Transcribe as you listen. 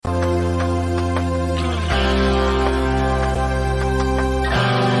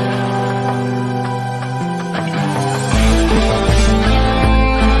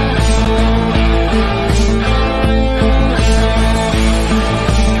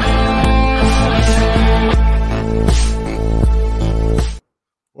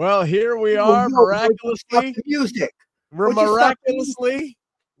Well, here we are, miraculously. The music. Miraculously,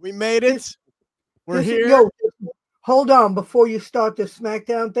 we made it. We're here. Yo, hold on. Before you start the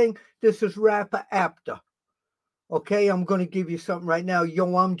SmackDown thing, this is rapper Apter. Okay, I'm going to give you something right now.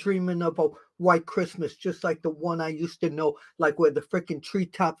 Yo, I'm dreaming of a white Christmas, just like the one I used to know, like where the freaking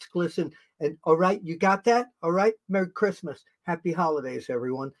treetops glisten. And all right, you got that? All right, Merry Christmas. Happy holidays,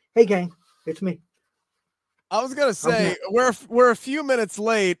 everyone. Hey, gang, it's me. I was gonna say we're a few minutes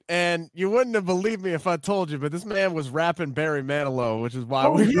late, and you wouldn't have believed me if I told you, but this man was rapping Barry Manilow, which is why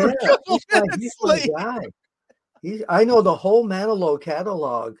we were a couple minutes late. I know the whole Manilow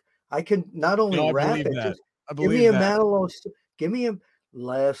catalog. I can not only rap it, just give me a Manilow. Give me a.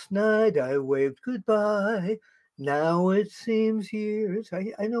 Last night I waved goodbye. Now it seems years.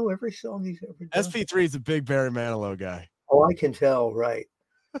 I know every song he's ever done. SP3 is a big Barry Manilow guy. Oh, I can tell, right?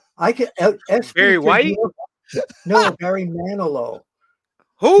 I can. Barry White. No, Barry Manilow.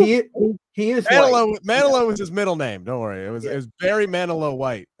 Who? He is Manilow. white. Manilow was his middle name. Don't worry. It was Barry Manilow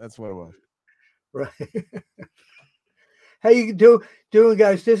White. That's what it was. Right. How you doing,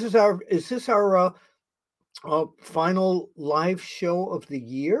 guys? Is this our final live show of the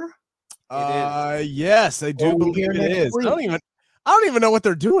year? Yes, I do believe it is. I don't even know what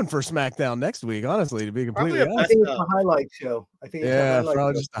they're doing for SmackDown next week, honestly, to be completely honest. I think it's a highlight show.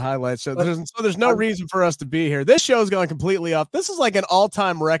 Probably just a highlight show. There's no reason for us to be here. This show's going completely off. This is like an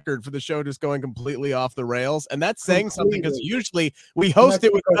all-time record for the show just going completely off the rails, and that's saying something because usually we host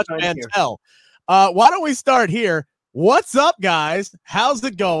it with Dutch Mantel. Why don't we start here? What's up, guys? How's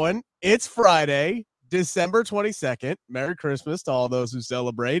it going? It's Friday, December 22nd. Merry Christmas to all those who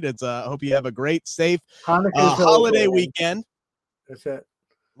celebrate. It's hope you have a great, safe holiday weekend. That's it.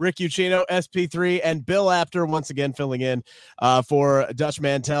 Rick Ucchino, SP3, and Bill Apter once again filling in for Dutch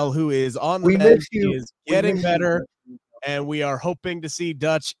Mantel, who is on the mend. He is getting better, and we are hoping to see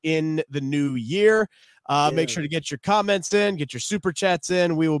Dutch in the new year. Make sure to get your comments in, get your super chats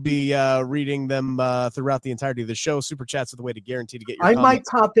in. We will be reading them throughout the entirety of the show. Super chats are the way to guarantee to get your comments. Might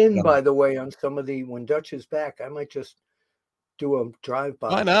pop in, by the way, on some of the, when Dutch is back, I might just do a drive-by.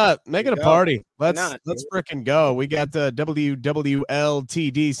 Why not? Make it a party. Let's freaking go. We got the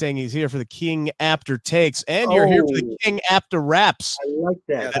WWLTD saying he's here for the King Apter takes, and you're here for the King Apter raps. I like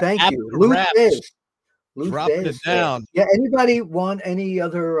that. Thank you. Loose dropping it down. Yeah. Anybody want any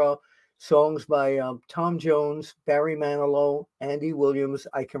other songs by Tom Jones, Barry Manilow, Andy Williams?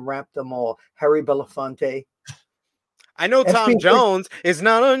 I can rap them all. Harry Belafonte. I know Tom Jones. It's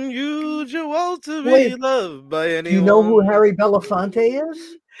not unusual to be loved by anyone. Do you know who Harry Belafonte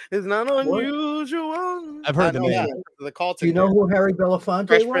is? It's not unusual. I've heard the name. Do you know who Harry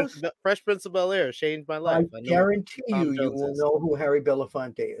Belafonte was? Fresh Prince of Bel-Air changed my life. I guarantee you will know who Harry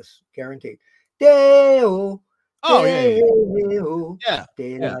Belafonte is. Guaranteed. Dale. Yeah.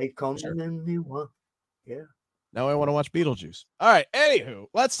 Daylight comes and me one. Yeah. Now I want to watch Beetlejuice. All right. Anywho,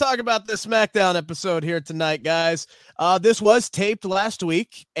 let's talk about this SmackDown episode here tonight, guys. This was taped last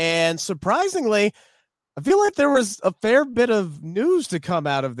week, and surprisingly, I feel like there was a fair bit of news to come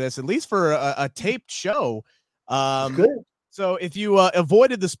out of this, at least for a taped show. Good. So if you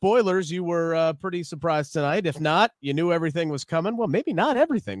avoided the spoilers, you were pretty surprised tonight. If not, you knew everything was coming. Well, maybe not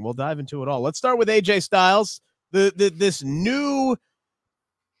everything. We'll dive into it all. Let's start with AJ Styles. This new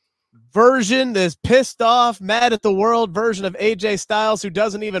version, this pissed off, mad at the world version of AJ Styles, who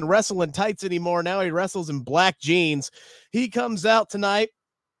doesn't even wrestle in tights anymore. Now he wrestles in black jeans. He comes out tonight,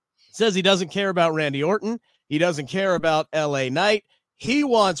 says he doesn't care about Randy Orton. He doesn't care about LA Knight. He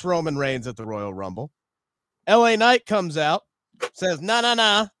wants Roman Reigns at the Royal Rumble. LA Knight comes out, says,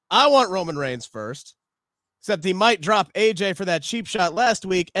 nah, I want Roman Reigns first. Except he might drop AJ for that cheap shot last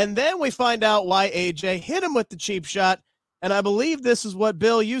week. And then we find out why AJ hit him with the cheap shot. And I believe this is what,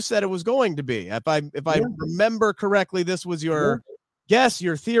 Bill, you said it was going to be. If I remember correctly, this was your guess,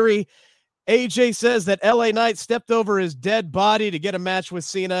 your theory. AJ says that LA Knight stepped over his dead body to get a match with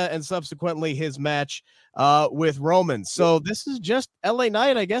Cena and subsequently his match with Roman. So this is just LA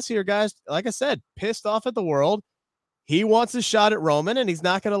Knight, I guess, here, guys. Like I said, pissed off at the world. He wants a shot at Roman, and he's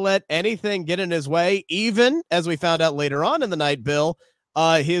not going to let anything get in his way, even, as we found out later on in the night, Bill,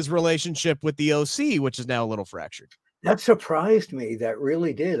 his relationship with the OC, which is now a little fractured. That surprised me. That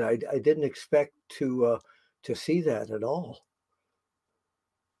really did. I didn't expect to see that at all.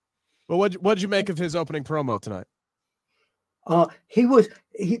 Well, what'd you make of his opening promo tonight?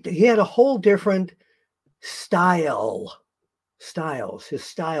 He had a whole different styles. His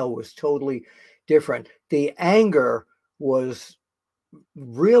style was totally different. The anger was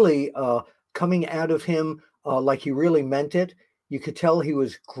really coming out of him like he really meant it. You could tell he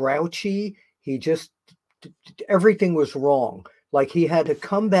was grouchy. He just, everything was wrong. Like he had to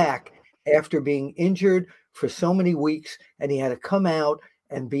come back after being injured for so many weeks, and he had to come out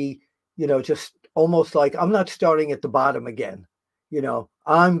and be, just almost like, I'm not starting at the bottom again.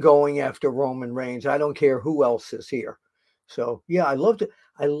 I'm going after Roman Reigns. I don't care who else is here. So yeah, I loved it.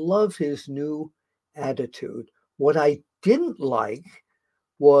 I love his new attitude. What I didn't like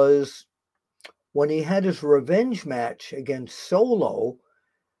was when he had his revenge match against Solo,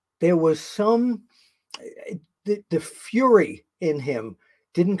 there was the fury in him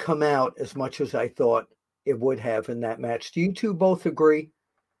didn't come out as much as I thought it would have in that match. Do you two both agree?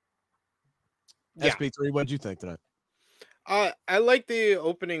 Yeah. SP3, what did you think tonight? I like the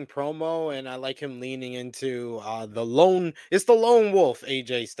opening promo, and I like him leaning into it's the lone wolf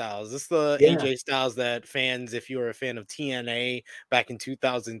AJ Styles. It's the AJ Styles that fans, if you were a fan of TNA back in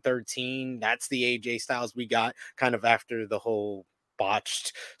 2013, that's the AJ Styles we got kind of after the whole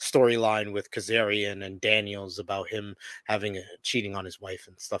botched storyline with Kazarian and Daniels about him cheating on his wife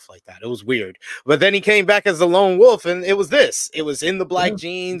and stuff like that. It was weird. But then he came back as the lone wolf, and it was in the black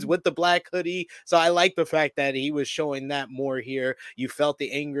jeans with the black hoodie. So I like the fact that he was showing that more here. You felt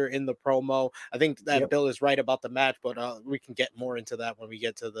the anger in the promo. I think that Bill is right about the match, but we can get more into that when we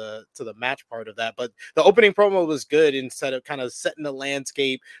get to the match part of that. But the opening promo was good, instead of kind of setting the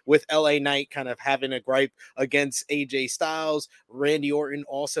landscape with LA Knight kind of having a gripe against AJ Styles. Randy Orton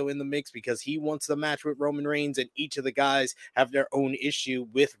also in the mix because he wants the match with Roman Reigns, and each of the guys have their own issue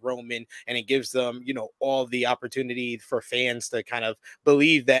with Roman, and it gives them, all the opportunity for fans to kind of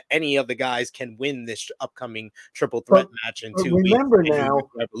believe that any of the guys can win this upcoming triple threat match in 2 weeks. Remember now,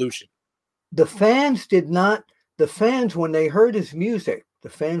 Revolution. The fans, when they heard his music, the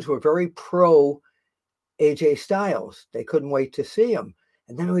fans were very pro AJ Styles. They couldn't wait to see him.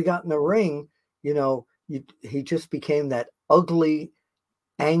 And then when we got in the ring, he just became that ugly,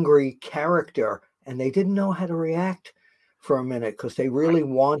 angry character, and they didn't know how to react for a minute because they really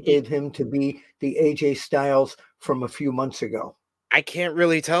wanted him to be the AJ Styles from a few months ago. I can't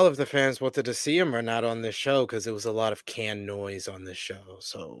really tell if the fans wanted to see him or not on this show because it was a lot of canned noise on this show.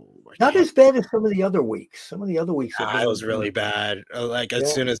 So not as bad as some of the other weeks. Some of the other weeks, it was really bad.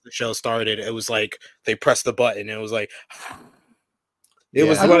 As soon as the show started, it was like they pressed the button. It was like. It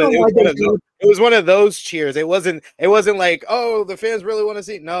was one of those cheers. It wasn't like, oh, the fans really want to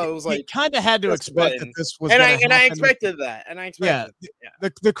see. No, it was like you kind of had to expect that this was, and I expected that.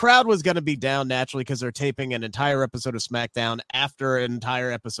 The crowd was going to be down naturally because they're taping an entire episode of SmackDown after an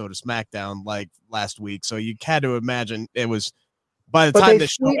entire episode of SmackDown like last week. So you had to imagine it was by the time the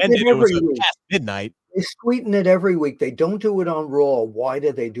show ended, it was past midnight. They sweeten it every week. They don't do it on Raw. Why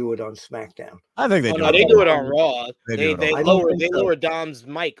do they do it on SmackDown? I think they do. They do it on Raw. They lower Dom's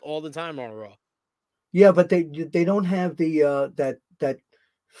mic all the time on Raw. Yeah, but they don't have the that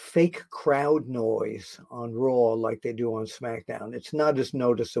fake crowd noise on Raw like they do on SmackDown. It's not as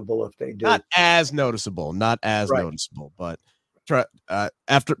noticeable if they do. Not as noticeable, but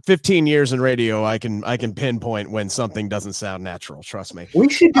after 15 years in radio, I can pinpoint when something doesn't sound natural. Trust me. We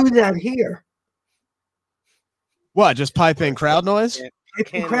should do that here. What? Just pipe in crowd noise?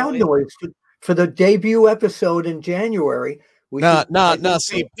 Crowd noise for the debut episode in January. No.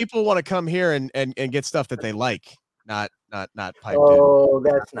 See, people want to come here and get stuff that they like, not piped in. Oh,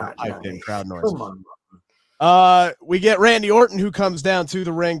 that's not piped nice. In crowd noise. Come on. We get Randy Orton, who comes down to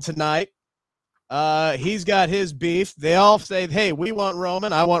the ring tonight. He's got his beef. They all say, hey, we want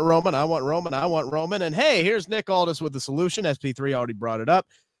Roman. I want Roman. I want Roman. I want Roman. And hey, here's Nick Aldis with the solution. SP3 already brought it up.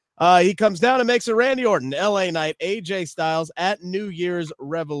 He comes down and makes a Randy Orton, LA Knight, AJ Styles at New Year's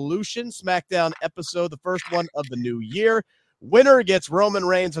Revolution SmackDown episode, the first one of the new year. Winner gets Roman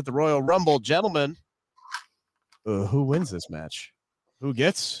Reigns at the Royal Rumble. Gentlemen, who wins this match? Who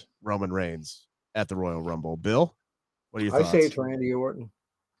gets Roman Reigns at the Royal Rumble? Bill, what are your thoughts? I say it's Randy Orton.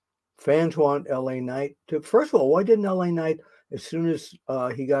 Fans want LA Knight to. First of all, why didn't LA Knight, as soon as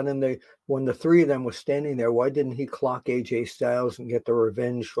he got in there, when the three of them were standing there, why didn't he clock AJ Styles and get the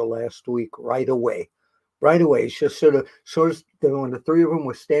revenge for last week right away? Right away. It's just sort of when the three of them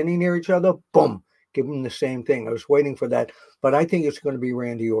were standing near each other, boom, give them the same thing. I was waiting for that, but I think it's going to be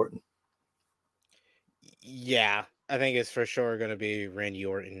Randy Orton. Yeah, I think it's for sure going to be Randy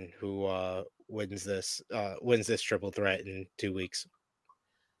Orton who wins this triple threat in 2 weeks.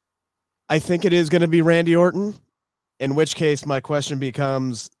 I think it is going to be Randy Orton, in which case my question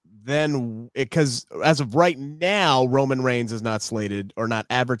becomes then, because as of right now, Roman Reigns is not slated or not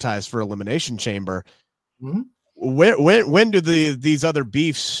advertised for Elimination Chamber. Mm-hmm. When do these other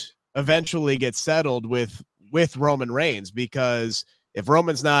beefs eventually get settled with Roman Reigns? Because if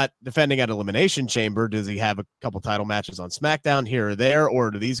Roman's not defending at Elimination Chamber, does he have a couple title matches on SmackDown here or there,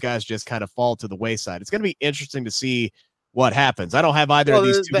 or do these guys just kind of fall to the wayside? It's going to be interesting to see what happens. I don't have either Well, of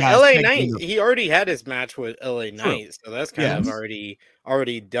these the, two the guys. LA pegged Knight, in the- he already had his match with LA True. Knight, so that's kind of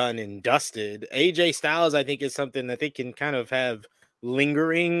already done and dusted. AJ Styles, I think, is something that they can kind of have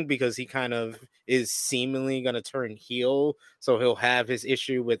lingering because he kind of is seemingly going to turn heel, so he'll have his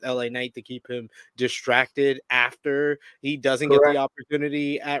issue with LA Knight to keep him distracted after he doesn't get the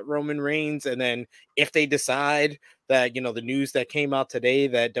opportunity at Roman Reigns. And then if they decide that, you know, the news that came out today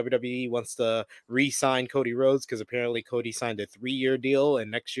that WWE wants to re-sign Cody Rhodes because apparently Cody signed a 3-year deal and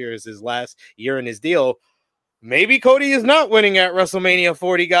next year is his last year in his deal. Maybe Cody is not winning at WrestleMania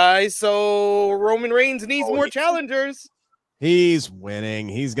 40, guys. So Roman Reigns needs more challengers. He's winning.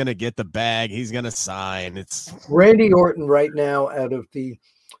 He's going to get the bag. He's going to sign. It's Randy Orton right now, out of the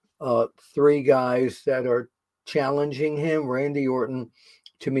 3 guys that are challenging him, Randy Orton,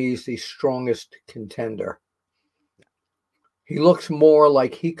 to me, is the strongest contender. He looks more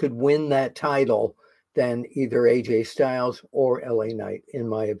like he could win that title than either AJ Styles or LA Knight, in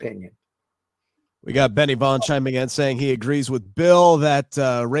my opinion. We got Benny Vaughn chiming in saying he agrees with Bill that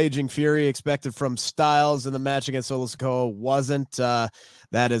Raging Fury expected from Styles in the match against Solo Sikoa wasn't.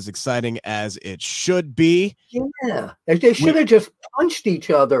 That is exciting as it should be. Yeah, they should have just punched each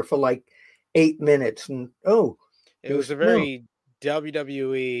other for like 8 minutes. And it was a very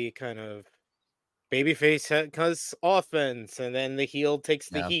WWE kind of babyface cause offense, and then the heel takes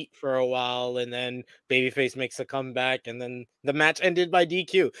the heat for a while, and then babyface makes a comeback, and then the match ended by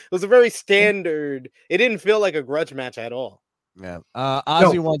DQ. It was a very standard. It didn't feel like a grudge match at all. Yeah.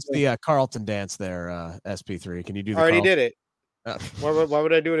 Ozzy wants the Carlton dance there. SP3. Can you do the already Carlton? did it. Why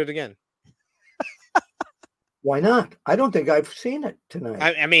would I do it again? Why not? I don't think I've seen it tonight.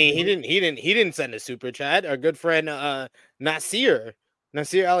 I mean, he didn't send a super chat. Our good friend Nasir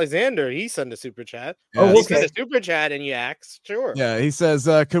Alexander, he sent a super chat. Yeah, he sent a super chat and you asked, sure. Yeah, he says,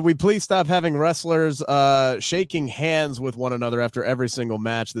 could we please stop having wrestlers shaking hands with one another after every single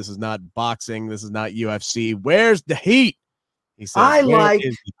match? This is not boxing. This is not UFC. Where's the heat? He says, I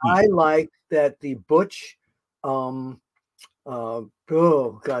like that the Butch, oh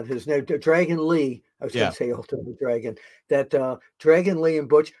God, his name, Dragon Lee. I was going to say Ultimate Dragon. That Dragon Lee and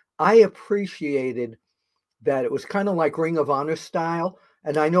Butch, I appreciated that it was kind of like Ring of Honor style.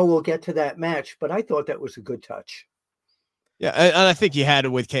 And I know we'll get to that match, but I thought that was a good touch. Yeah, and I think you had it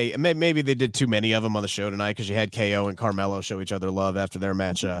with K. Maybe they did too many of them on the show tonight because you had KO and Carmelo show each other love after their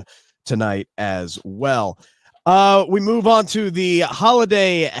match tonight as well. We move on to the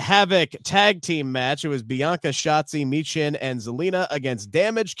Holiday Havoc tag team match. It was Bianca, Shotzi, Michin, and Zelina against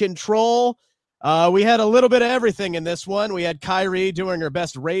Damage Control. We had a little bit of everything in this one. We had Kyrie doing her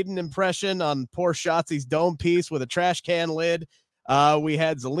best Raiden impression on poor Shotzi's dome piece with a trash can lid. We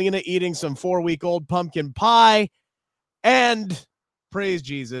had Zelina eating some 4-week-old pumpkin pie. And praise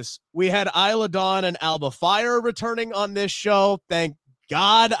Jesus, we had Isla Dawn and Alba Fire returning on this show. Thank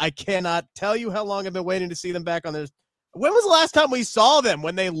God. I cannot tell you how long I've been waiting to see them back on this. When was the last time we saw them?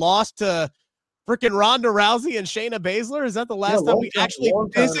 When they lost to freaking Ronda Rousey and Shayna Baszler? Is that the last time we actually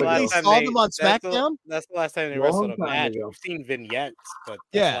physically saw them on SmackDown? That's the last time they wrestled a match. We've seen vignettes, but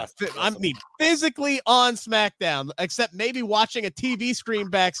I mean, physically on SmackDown, except maybe watching a TV screen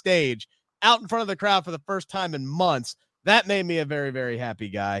backstage out in front of the crowd for the first time in months. That made me a very, very happy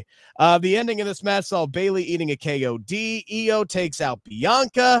guy. The ending of this match saw Bayley eating a KOD. Io takes out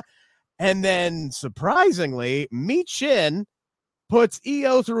Bianca. And then, surprisingly, Michin puts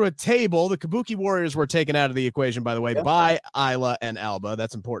Io through a table. The Kabuki Warriors were taken out of the equation, by the way, by Isla and Alba.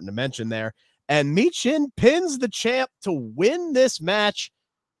 That's important to mention there. And Michin pins the champ to win this match.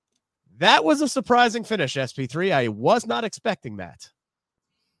 That was a surprising finish, SP3. I was not expecting that.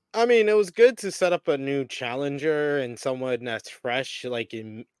 I mean, it was good to set up a new challenger and someone that's fresh, like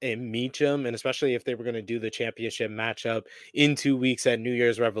in Meacham, and especially if they were going to do the championship matchup in 2 weeks at New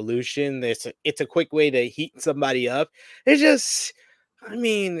Year's Revolution. It's a quick way to heat somebody up. It's just, I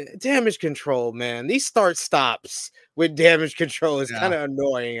mean, Damage Control, man. These start-stops with Damage Control is kind of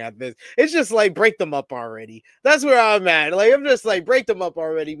annoying at this. It's just like, break them up already. That's where I'm at. Like, I'm just like, break them up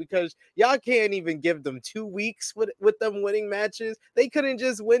already because y'all can't even give them 2 weeks with them winning matches. They couldn't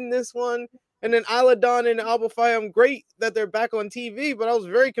just win this one. And then Isla Dawn and Alba Fire, I'm great that they're back on TV, but I was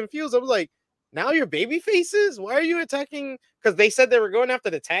very confused. I was like, now you're baby faces? Why are you attacking? Because they said they were going after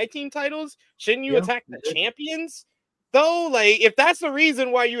the tag team titles. Shouldn't you attack the champions? Though, like, if that's the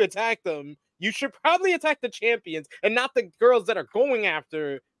reason why you attack them, you should probably attack the champions and not the girls that are going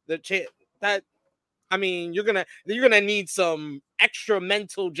after the I mean, you're gonna need some extra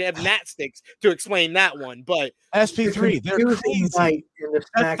mental gymnastics to explain that one. But SP3, they're crazy.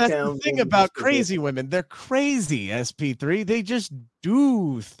 That's the thing about crazy women. They're crazy, SP3. They just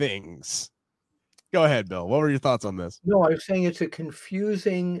do things. Go ahead, Bill. What were your thoughts on this? No, I was saying it's a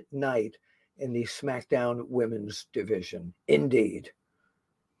confusing night in the SmackDown women's division. Indeed.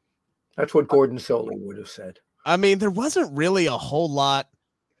 That's what Gordon Soley would have said. I mean, there wasn't really a whole lot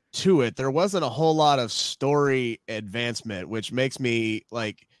to it. There wasn't a whole lot of story advancement, which makes me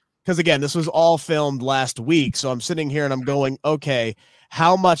like, because again, this was all filmed last week. So I'm sitting here and I'm going, okay,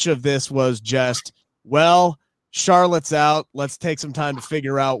 how much of this was just, well, Charlotte's out. Let's take some time to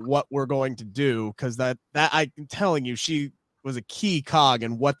figure out what we're going to do. Because that I'm telling you, she was a key cog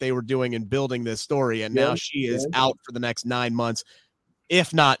in what they were doing in building this story. And now she is out for the next 9 months,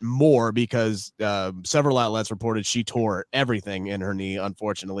 if not more, because several outlets reported she tore everything in her knee,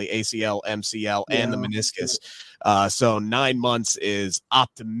 unfortunately, ACL, MCL, and the meniscus. So 9 months is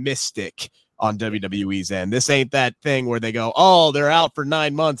optimistic on WWE's end. This ain't that thing where they go, oh, they're out for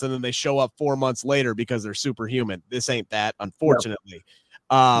 9 months, and then they show up 4 months later because they're superhuman. This ain't that, unfortunately.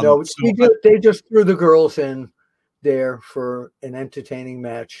 No, they just threw the girls in there for an entertaining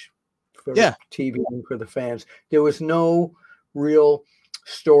match for TV and for the fans. There was no real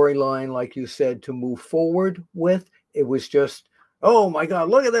storyline, like you said, to move forward with. It was just, oh my God,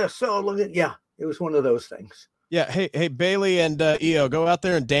 look at this. So it was one of those things. Yeah. Hey, Bailey and Io, go out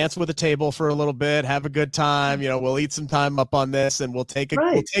there and dance with a table for a little bit. Have a good time. We'll eat some time up on this, and we'll take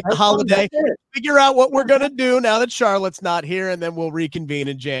a holiday, figure out what we're going to do now that Charlotte's not here, and then we'll reconvene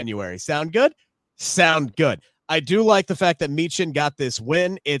in January. Sound good? Sound good. I do like the fact that Michin got this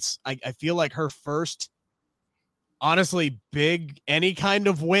win. I feel like her first, honestly, big any kind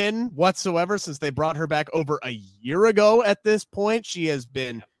of win whatsoever since they brought her back over a year ago. At this point, she has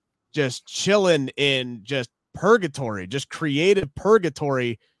been just chilling in just purgatory, just creative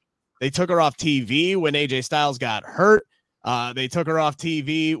purgatory. They took her off TV when AJ Styles got hurt. They took her off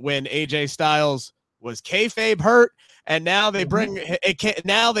TV when AJ Styles was kayfabe hurt, and now they bring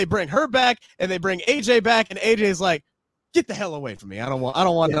her back, and they bring AJ back, and AJ's like, get the hell away from me. I don't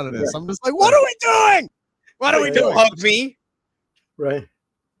want none of this. I'm just like, what are we doing? What are we doing? Hug me. Right.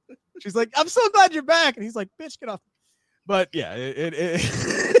 She's like, I'm so glad you're back. And he's like, bitch, get off. But yeah,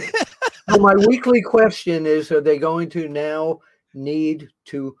 So my weekly question is, are they going to now need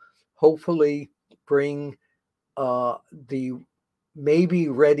to hopefully bring the maybe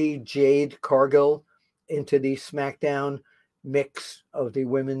ready Jade Cargill into the SmackDown mix of the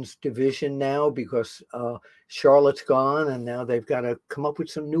women's division now, because Charlotte's gone and now they've got to come up with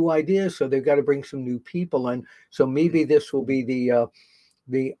some new ideas, so they've got to bring some new people in. So maybe this will be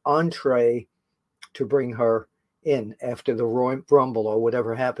the entree to bring her in after the Rumble or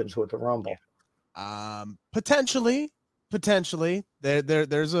whatever happens with the Rumble. Potentially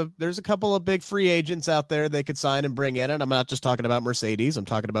there's a couple of big free agents out there they could sign and bring in, and I'm not just talking about Mercedes, I'm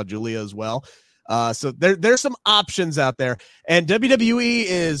talking about Julia as well. So there's some options out there, and WWE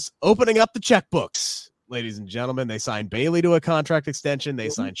is opening up the checkbooks, ladies and gentlemen. They signed Bailey to a contract extension. They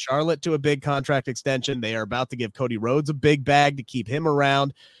signed Charlotte to a big contract extension. They are about to give Cody Rhodes a big bag to keep him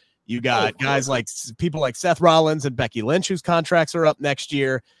around. You got guys like people like Seth Rollins and Becky Lynch, whose contracts are up next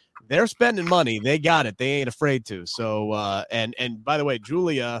year. They're spending money. They got it. They ain't afraid to. So, and by the way,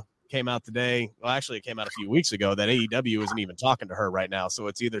 Julia came out today. Well, actually, it came out a few weeks ago that AEW isn't even talking to her right now. So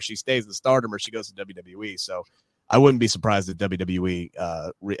it's either she stays in Stardom or she goes to WWE. So I wouldn't be surprised if WWE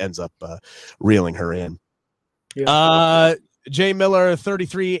ends up reeling her in. Yeah. Jay Miller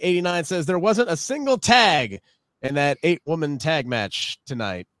 3389 says there wasn't a single tag in that 8-woman tag match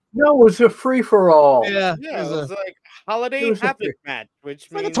tonight. No, it was a free for all. Yeah, it was like holiday havoc match, which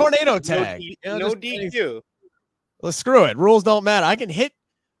means like a tornado tag. No DQ. Well, screw it. Rules don't matter. I can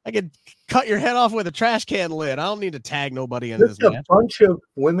cut your head off with a trash can lid. I don't need to tag nobody in this match. A bunch of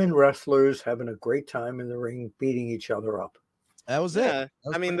women wrestlers having a great time in the ring, beating each other up. That was it.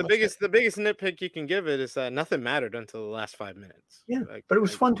 I mean, the biggest nitpick you can give it is that nothing mattered until the last 5 minutes. Yeah, but it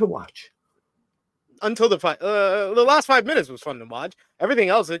was fun to watch. Until the last 5 minutes was fun to watch. Everything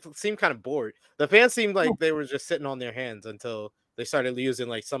else, it seemed kind of bored. The fans seemed like they were just sitting on their hands until they started using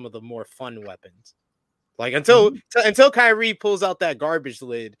like some of the more fun weapons. Like until Kyrie pulls out that garbage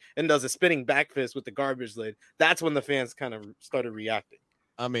lid and does a spinning back fist with the garbage lid, that's when the fans kind of started reacting.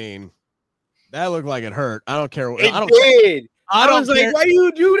 I mean, that looked like it hurt. I don't care. I was like, why do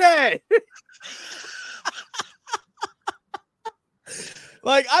you do that?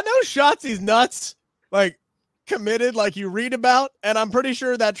 Like, I know Shotzi's nuts, like committed, like you read about, and I'm pretty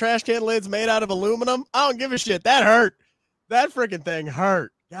sure that trash can lid's made out of aluminum. I don't give a shit. That hurt. That freaking thing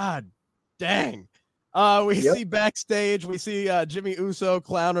hurt. God dang. We see backstage, we see Jimmy Uso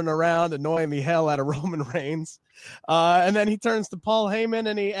clowning around, annoying the hell out of Roman Reigns. And then he turns to Paul Heyman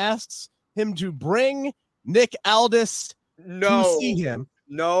and he asks him to bring Nick Aldis to see him.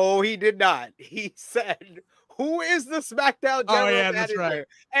 No, he did not. He said, "Who is the SmackDown general that's manager?" right.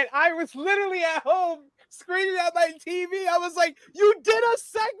 And I was literally at home screaming at my TV. I was like, "You did a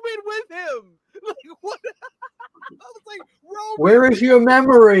segment with him!" Like what? I was like, "Roman, Where is your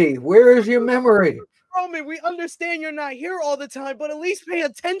memory? Where is your memory? Roman, we understand you're not here all the time, but at least pay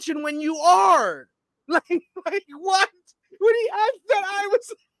attention when you are." Like what? When he asked that,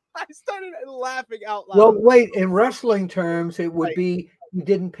 I started laughing out loud. Well, wait, in wrestling terms, it would Right. be you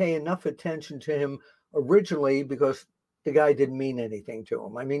didn't pay enough attention to him originally because the guy didn't mean anything to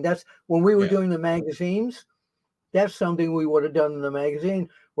him. I mean, that's when we were doing the magazines, that's something we would have done in the magazine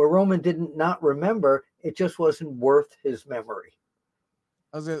where Roman didn't not remember. It just wasn't worth his memory.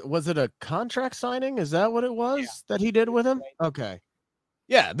 Was it a contract signing? Is that what it was that he did with him? Okay.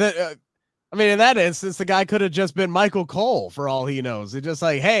 Yeah. I mean, in that instance, the guy could have just been Michael Cole for all he knows. It's just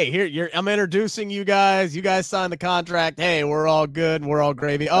like, hey, I'm introducing you guys. You guys signed the contract. Hey, we're all good. We're all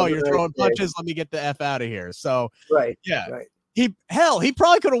gravy. Oh, you're throwing punches. Let me get the F out of here. So, right. He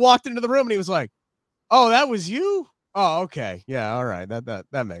probably could have walked into the room and he was like, oh, that was you? Oh, okay. Yeah. All right.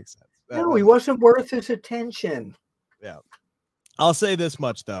 That makes sense. No, he wasn't worth his attention. Yeah. I'll say this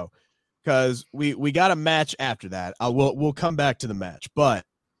much though, because we got a match after that. We'll come back to the match, but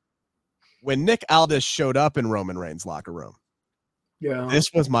when Nick Aldis showed up in Roman Reigns' locker room,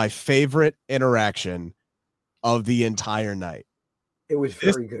 this was my favorite interaction of the entire night. It was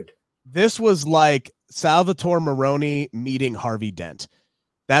very good. This was like Salvatore Maroni meeting Harvey Dent.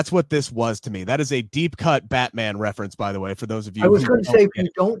 That's what this was to me. That is a deep cut Batman reference, by the way, for those of you. I was going to say, if you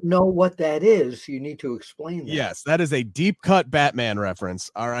don't know what that is, you need to explain that. Yes, that is a deep cut Batman reference.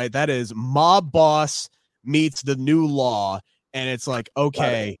 All right. That is mob boss meets the new law. And it's like,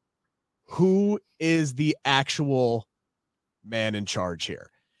 okay, who is the actual man in charge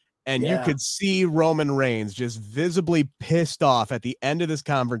here? And you could see Roman Reigns just visibly pissed off at the end of this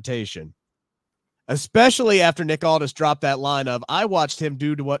confrontation. Especially after Nick Aldis dropped that line of, I watched him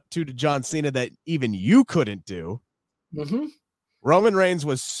do to John Cena that even you couldn't do. Mm-hmm. Roman Reigns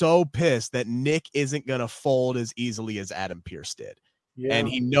was so pissed that Nick isn't going to fold as easily as Adam Pearce did. Yeah. And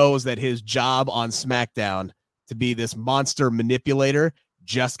he knows that his job on SmackDown to be this monster manipulator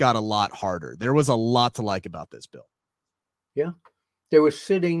just got a lot harder. There was a lot to like about this, Bill. Yeah. They were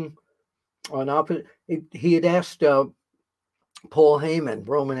sitting on opposite. He had asked Paul Heyman,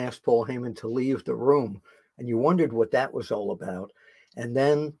 Roman asked Paul Heyman to leave the room, and you wondered what that was all about. And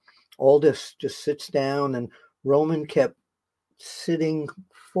then Aldis just sits down, and Roman kept sitting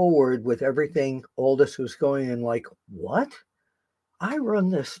forward with everything Aldis was going in like, what? I run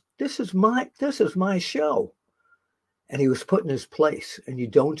this. This is my show. And he was put in his place, and you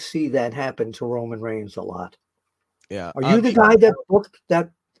don't see that happen to Roman Reigns a lot. Yeah. Are you the guy that booked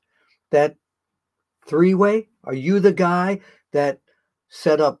that three-way? Are you the guy that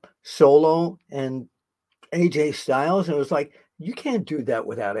set up Solo and AJ Styles? And it was like, you can't do that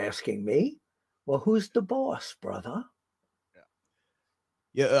without asking me. Well, who's the boss, brother?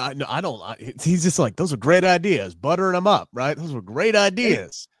 Yeah, I don't. He's just like, those are great ideas, buttering them up, right? Those were great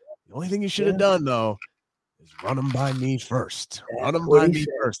ideas. The only thing you should have done, though, is run them by me first. Run them by me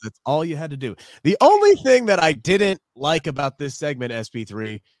first. That's all you had to do. The only thing that I didn't like about this segment,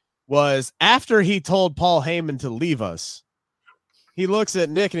 SP3, was after he told Paul Heyman to leave us, he looks at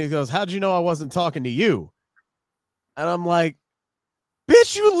Nick and he goes, how'd you know I wasn't talking to you? And I'm like,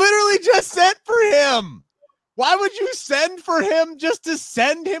 bitch, you literally just sent for him. Why would you send for him just to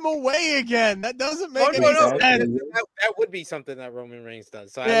send him away again? That doesn't make any sense. That would be something that Roman Reigns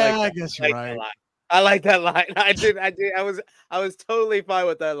does. So I guess you're right. I like that line. I did. I was totally fine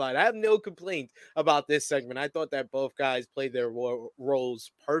with that line. I have no complaints about this segment. I thought that both guys played their roles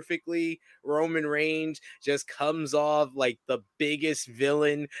perfectly. Roman Reigns just comes off like the biggest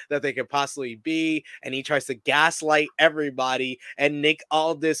villain that they could possibly be, and he tries to gaslight everybody. And Nick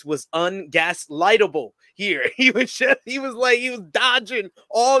Aldis was ungaslightable here. He was dodging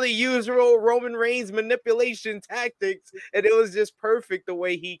all the usual Roman Reigns manipulation tactics, and it was just perfect the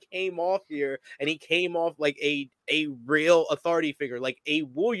way he came off here. And he came off like a real authority figure, like a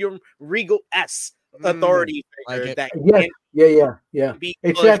William Regal-esque authority figure. Yeah.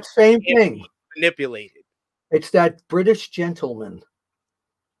 It's that same thing. Manipulated. It's that British gentleman.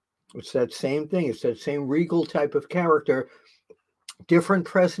 It's that same thing. It's that same Regal type of character. Different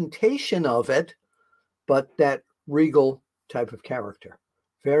presentation of it, but that Regal type of character.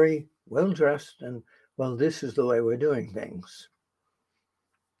 Very well dressed, and well, this is the way we're doing things.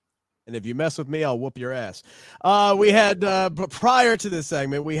 And if you mess with me, I'll whoop your ass. We had, prior to this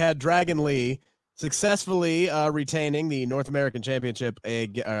segment, we had Dragon Lee successfully retaining the North American Championship.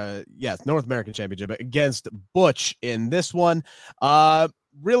 North American Championship against Butch in this one.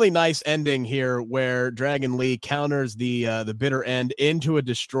 really nice ending here where Dragon Lee counters the bitter end into a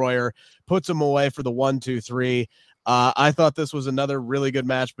destroyer, puts him away for the 1-2-3. I thought this was another really good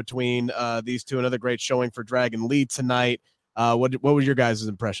match between these two. Another great showing for Dragon Lee tonight. What was your guys'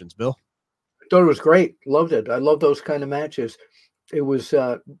 impressions, Bill? I thought it was great. Loved it. I love those kind of matches. It was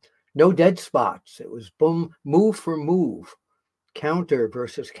no dead spots. It was boom, move for move, counter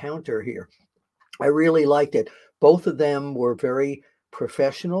versus counter here. I really liked it. Both of them were very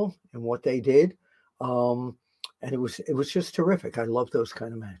professional in what they did, and it was just terrific. I love those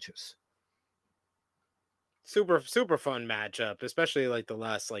kind of matches. Super fun matchup, especially like the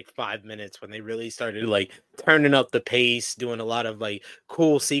last like 5 minutes when they really started like turning up the pace, doing a lot of like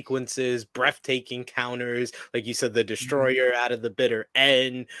cool sequences, breathtaking counters. Like you said, the destroyer out of the bitter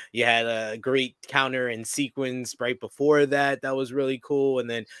end. You had a great counter and sequence right before that. That was really cool. And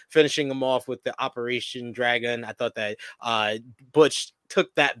then finishing them off with the Operation Dragon. I thought that Butch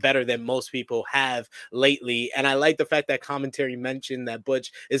took that better than most people have lately. And I like the fact that commentary mentioned that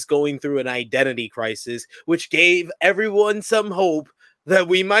Butch is going through an identity crisis, which gave everyone some hope that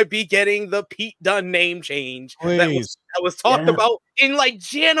we might be getting the Pete Dunne name change that was talked about in like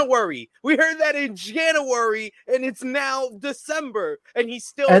January. We heard that in January, and it's now December, and he's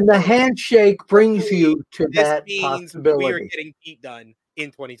still. And the handshake brings you to that possibility. We are getting Pete Dunne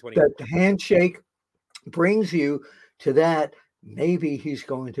in 2020. The handshake brings you to that. Maybe he's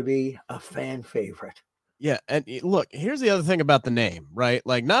going to be a fan favorite. Yeah, and look, here's the other thing about the name, right?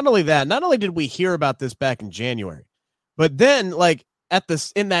 Like, not only did we hear about this back in January, but then, like,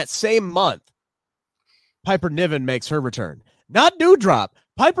 in that same month, Piper Niven makes her return. Not Doudrop.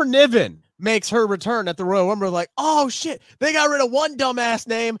 Piper Niven makes her return at the Royal Rumble. Like, oh shit, they got rid of one dumbass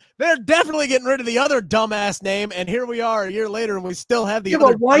name. They're definitely getting rid of the other dumbass name, and here we are a year later, and we still have the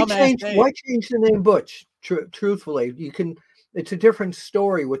other dumbass name. Why change the name Butch? Truthfully, you can. It's a different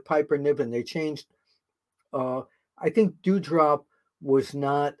story with Piper Niven. They changed. I think Doudrop was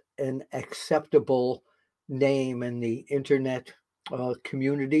not an acceptable name in the internet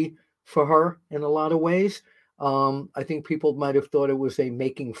community for her in a lot of ways. I think people might have thought it was a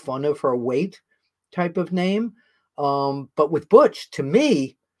making fun of her weight type of name. But with Butch, to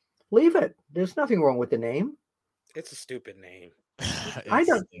me, leave it. There's nothing wrong with the name. It's a stupid name. I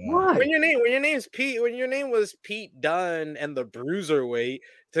don't. Why? When your name was Pete Dunne and the Bruiserweight,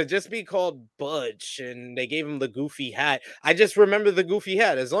 to just be called Butch, and they gave him the goofy hat. I just remember the goofy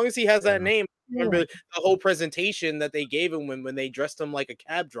hat. As long as he has that name, I remember the whole presentation that they gave him when they dressed him like a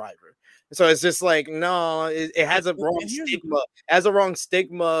cab driver. So it's just like, no, it has a wrong stigma. It has a wrong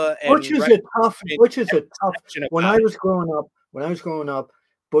stigma. Butch is a tough. When I was growing up,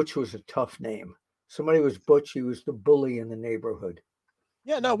 Butch was a tough name. Somebody was Butch. He was the bully in the neighborhood.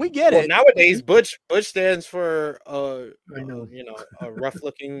 Yeah, no, we get it. Nowadays, Butch stands for a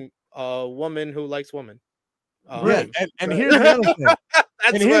rough-looking woman who likes women. And here's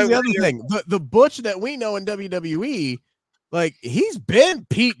the other thing. The Butch that we know in WWE, like, he's been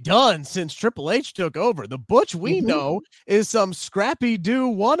Pete Dunne since Triple H took over. The Butch we know is some scrappy do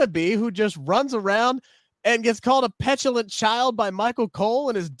wannabe who just runs around and gets called a petulant child by Michael Cole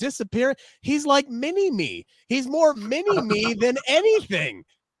and is disappearing. He's like mini-me. He's more mini-me than anything.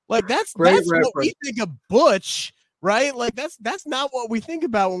 Like, that's what we think of Butch, right? Like, that's not what we think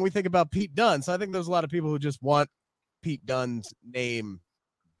about when we think about Pete Dunne. So I think there's a lot of people who just want Pete Dunne's name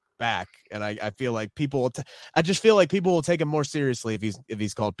back, and I feel like people will take him more seriously if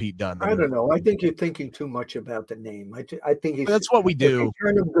he's called Pete Dunne. I don't know. I think you're thinking too much about the name. I think that's what we do. If you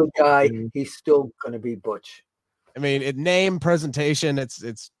turn him a good guy, he's still going to be Butch. I mean, name, presentation,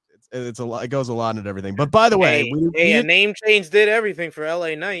 it's a lot. It goes a lot into everything. But by the way, a name change did everything for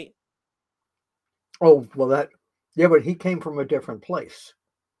LA Knight. Oh well, but he came from a different place.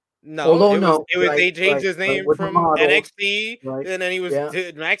 No, they changed his name from NXT, and then he was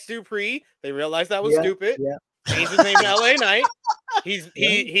Max Dupree. They realized that was stupid. Yeah. Changed his name to LA Knight.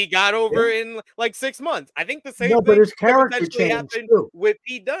 He got over in like 6 months. I think the same thing. But his character changed too with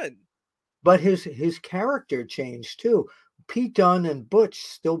Pete Dunne. But his character changed too. Pete Dunne and Butch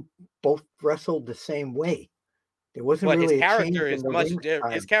still both wrestled the same way. There wasn't really his character is much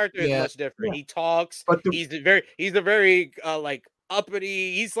different. His character is much different. He talks. But he's a very like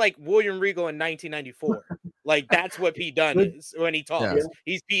uppity. He's like William Regal in 1994. Like, that's what Pete Dunne is when he talks.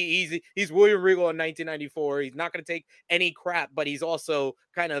 Yeah. He's William Regal in 1994. He's not going to take any crap, but he's also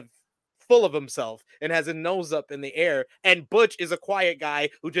kind of full of himself and has a nose up in the air. And Butch is a quiet guy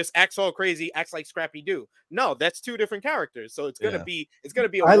who just acts all crazy, acts like Scrappy Doo. No, that's two different characters. So it's gonna be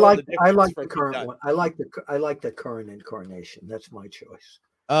a I like the current one. I like the current incarnation. That's my choice.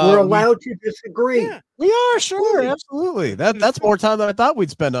 We're allowed to disagree. Yeah. We are, sure, absolutely. That's more time than I thought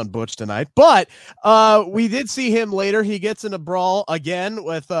we'd spend on Butch tonight. But we did see him later. He gets in a brawl again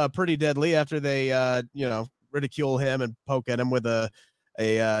with Pretty Deadly after they ridicule him and poke at him with a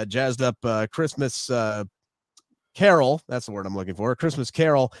jazzed up Christmas carol. That's the word I'm looking for. A Christmas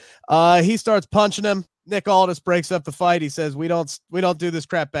carol. He starts punching him. Nick Aldis breaks up the fight. He says, "We don't do this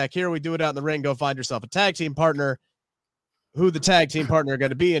crap back here. We do it out in the ring. Go find yourself a tag team partner." Who the tag team partner are going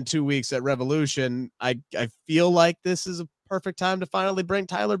to be in 2 weeks at Revolution. I feel like this is a perfect time to finally bring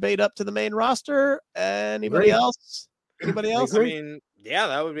Tyler Bate up to the main roster. Anybody else? Anybody else? I mean, yeah,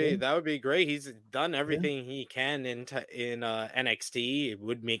 that would be great. He's done everything he can in NXT. It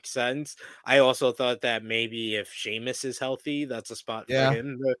would make sense. I also thought that maybe if Sheamus is healthy, that's a spot for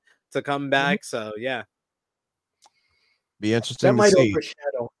him to come back. So yeah, be interesting. That might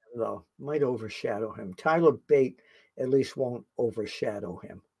overshadow him, though. Might overshadow him. Tyler Bate at least won't overshadow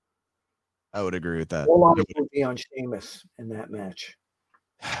him. I would agree with that. All eyes would be on Sheamus in that match.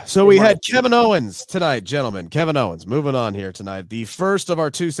 So we had Kevin Owens tonight, gentlemen. Kevin Owens moving on here tonight. The first of our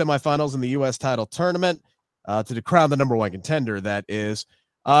 2 semifinals in the U.S. title tournament to crown the number 1 contender, that is.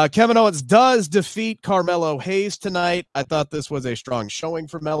 Kevin Owens does defeat Carmelo Hayes tonight. I thought this was a strong showing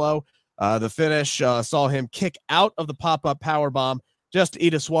for Melo. The finish saw him kick out of the pop-up powerbomb, just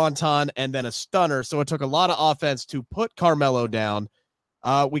eat a swanton and then a stunner. So it took a lot of offense to put Carmelo down.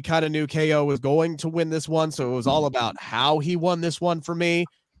 We kind of knew KO was going to win this one, so it was all about how he won this one for me.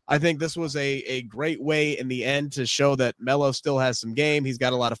 I think this was a great way in the end to show that Melo still has some game. He's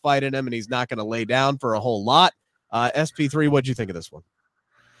got a lot of fight in him, and he's not going to lay down for a whole lot. SP3, what'd you think of this one?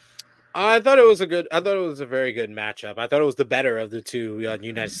 I thought it was a very good matchup. I thought it was the better of the 2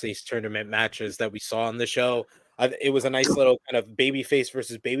 United States tournament matches that we saw on the show. It was a nice little kind of babyface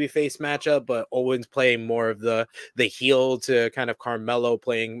versus babyface matchup, but Owens playing more of the heel to kind of Carmelo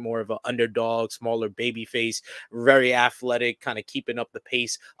playing more of an underdog, smaller babyface, very athletic, kind of keeping up the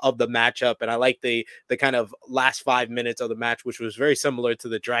pace of the matchup. And I like the kind of last 5 minutes of the match, which was very similar to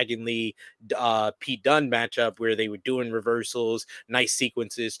the Dragon Lee Pete Dunne matchup, where they were doing reversals, nice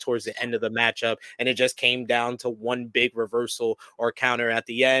sequences towards the end of the matchup, and it just came down to one big reversal or counter at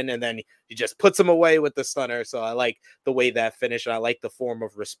the end, and then he just puts him away with the stunner. So I like the way that finished. And I like the form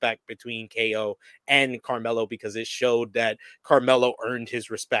of respect between KO and Carmelo, because it showed that Carmelo earned his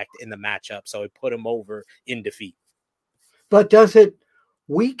respect in the matchup. So it put him over in defeat. But does it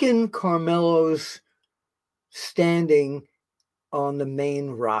weaken Carmelo's standing on the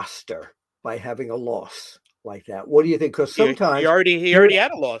main roster by having a loss like that? What do you think? Because sometimes he already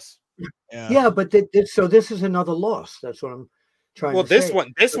had a loss. Yeah, but so this is another loss. That's what I'm trying to say.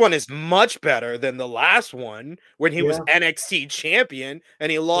 This one is much better than the last one when he was NXT champion and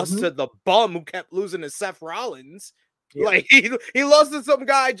he lost to the bum who kept losing to Seth Rollins. Yeah. Like he lost to some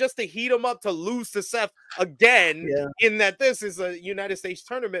guy just to heat him up to lose to Seth again. Yeah. In that this is a United States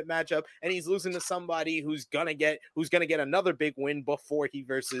tournament matchup, and he's losing to somebody who's gonna get another big win before he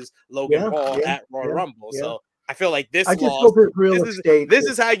versus Logan Paul at Royal Rumble. So I feel like this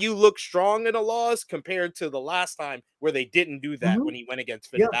is how you look strong in a loss compared to the last time where they didn't do that when he went against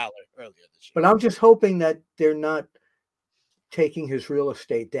Finn Balor earlier this year. But I'm just hoping that they're not taking his real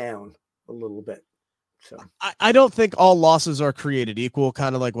estate down a little bit. So I don't think all losses are created equal,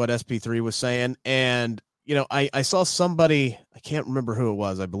 kind of like what SP3 was saying. And, you know, I saw somebody, I can't remember who it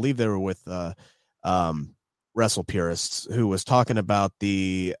was. I believe they were with Wrestle Purists, who was talking about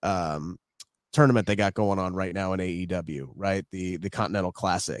the tournament they got going on right now in AEW, right? The Continental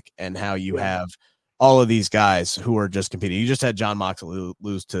Classic, and how you have all of these guys who are just competing. You just had John Moxley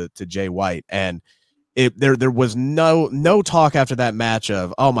lose to Jay White, and there was no talk after that match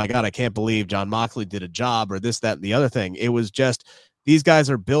of, oh my God, I can't believe John Moxley did a job or this, that, and the other thing. It was just, these guys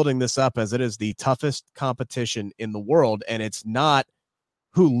are building this up as it is the toughest competition in the world, and it's not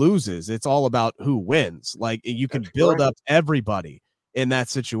who loses, it's all about who wins. Like, you can build up everybody in that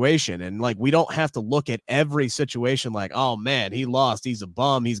situation, and like, we don't have to look at every situation like, oh man, he lost, he's a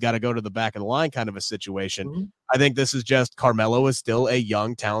bum, he's got to go to the back of the line kind of a situation. I think this is just, Carmelo is still a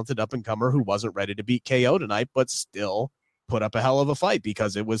young, talented up-and-comer who wasn't ready to beat KO tonight, but still put up a hell of a fight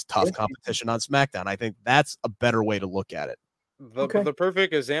because it was tough competition on SmackDown. I think that's a better way to look at it. The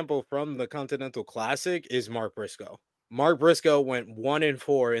perfect example from the Continental Classic is Mark Briscoe. Mark Briscoe went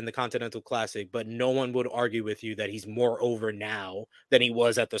 1-4 in the Continental Classic, but no one would argue with you that he's more over now than he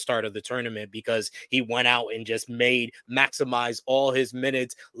was at the start of the tournament, because he went out and just maximize all his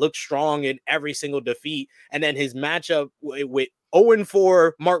minutes, looked strong in every single defeat. And then his matchup with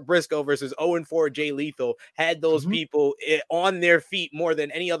 0-4 Mark Briscoe versus 0-4 Jay Lethal had those people on their feet more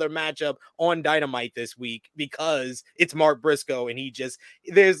than any other matchup on Dynamite this week, because it's Mark Briscoe and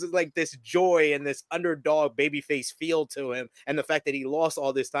there's like this joy and this underdog babyface feel to him, and the fact that he lost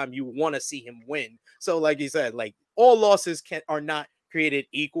all this time, you want to see him win. So like you said, like all losses are not created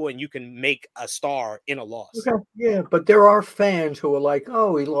equal, and you can make a star in a loss. Okay. Yeah, but there are fans who are like,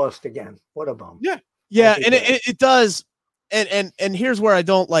 "Oh, he lost again. What a bum." Yeah, and it does. And here's where I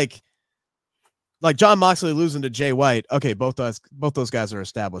don't like John Moxley losing to Jay White. Okay, both those guys are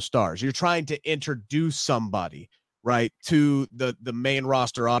established stars. You're trying to introduce somebody, right, to the main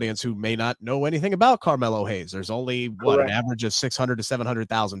roster audience who may not know anything about Carmelo Hayes. There's only an average of 600 to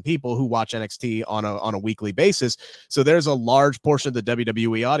 700,000 people who watch NXT on a weekly basis. So there's a large portion of the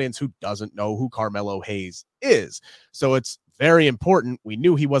WWE audience who doesn't know who Carmelo Hayes is. So it's very important. We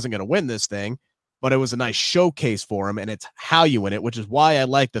knew he wasn't going to win this thing, but it was a nice showcase for him, and it's how you win it, which is why I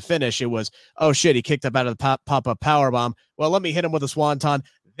like the finish. It was, oh shit, he kicked up out of the pop-up powerbomb. Well, let me hit him with a swanton.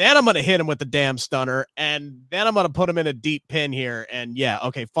 Then I'm going to hit him with the damn stunner, and then I'm going to put him in a deep pin here. And yeah,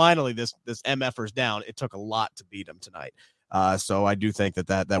 okay, finally this MFer's down. It took a lot to beat him tonight. So I do think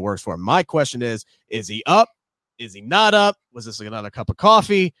that works for him. My question is he up? Is he not up? Was this another cup of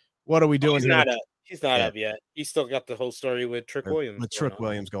coffee? What are we doing here? He's not up yet. He's still got the whole story with Trick Williams. With Trick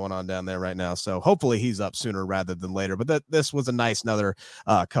Williams going on down there right now. So hopefully he's up sooner rather than later. But this was a nice another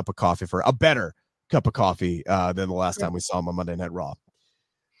cup of coffee, for a better cup of coffee than the last time we saw him on Monday Night Raw.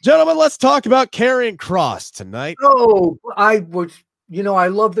 Gentlemen, let's talk about Karrion Kross tonight. Oh, I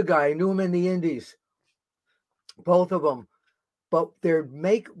love the guy. I knew him in the Indies, both of them. But are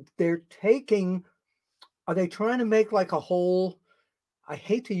they trying to make like a whole, I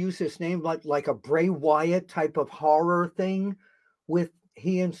hate to use this name, like a Bray Wyatt type of horror thing with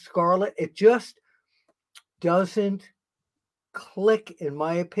he and Scarlett? It just doesn't click, in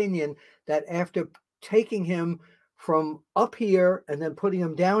my opinion, that after taking him from up here and then putting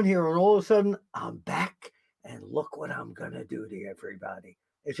him down here, and all of a sudden I'm back and look what I'm going to do to everybody.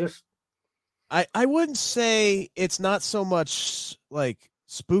 It's just, I wouldn't say it's not so much like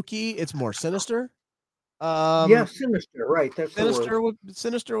spooky. It's more sinister. Sinister, right? That's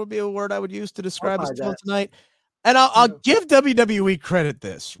sinister would be a word I would use to describe his tone tonight. And I'll give WWE credit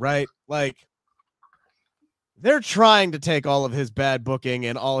this, right? Like, they're trying to take all of his bad booking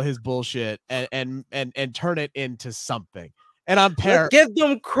and all his bullshit and turn it into something. And give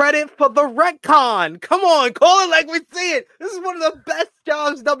them credit for the retcon. Come on, call it like we see it. This is one of the best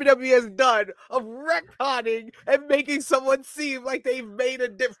jobs WWE has done of retconning and making someone seem like they've made a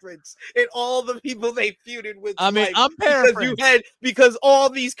difference in all the people they feuded with. I mean, I'm paraphrasing. Because all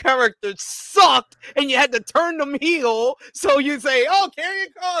these characters sucked and you had to turn them heel. So you say, oh,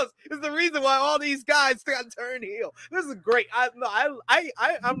 Karrion Kross is the reason why all these guys got turned heel. This is great. I'm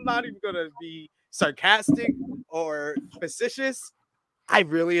not even going to be sarcastic or facetious. I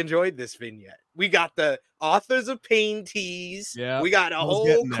really enjoyed this vignette. We got the Authors of Pain tease. Yeah, we got a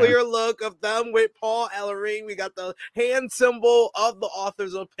whole clear look of them with Paul Ellering. We got the hand symbol of the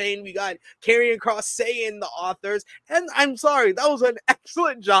Authors of Pain. We got Karrion Kross saying the authors. And I'm sorry, that was an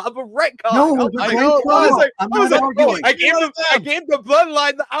excellent job of retcon. No, I gave the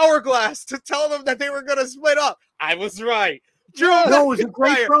bloodline the hourglass to tell them that they were going to split up. I was right. It was a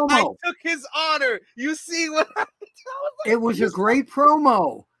great promo. I took his honor. You see what it was a great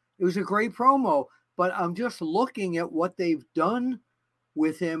promo. It was a great promo. But I'm just looking at what they've done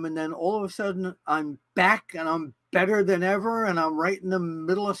with him, and then all of a sudden I'm back and I'm better than ever, and I'm right in the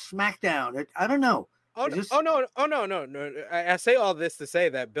middle of SmackDown. I don't know. No. I say all this to say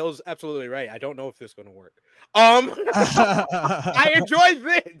that Bill's absolutely right. I don't know if this is going to work. I enjoyed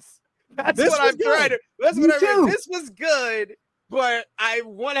this. That's what I'm trying to. That's what I mean. This was good, but I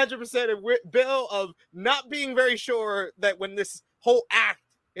 100% with Bill of not being very sure that when this whole act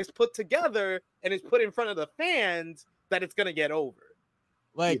is put together and is put in front of the fans, that it's gonna get over.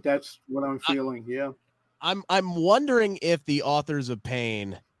 Like, that's what I'm feeling. I'm wondering if the Authors of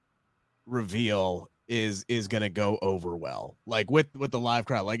Pain reveal is gonna go over well, like with the live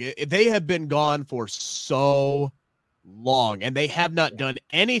crowd. Like, they have been gone for so long, and they have not done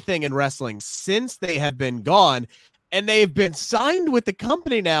anything in wrestling since they have been gone, and they've been signed with the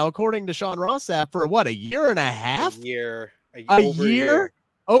company now, according to Sean Rossap, for what, a year and a half?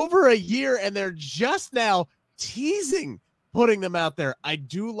 Over a year, and they're just now teasing putting them out there. I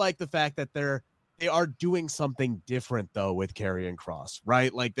do like the fact that they are doing something different though with Karrion Kross,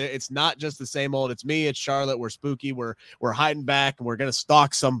 right? Like, it's not just the same old, it's me, it's Charlotte, we're spooky, we're hiding back, and we're gonna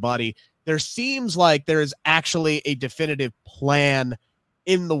stalk somebody. There seems like there is actually a definitive plan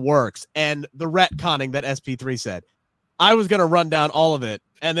in the works, and the retconning that SP3 said. I was going to run down all of it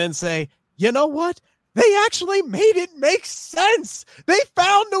and then say, you know what? They actually made it make sense. They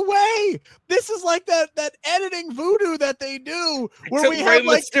found a way. This is like that editing voodoo that they do, where we have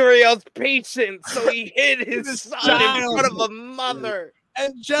like Mysterio's patient, so he hid his son in front of a mother.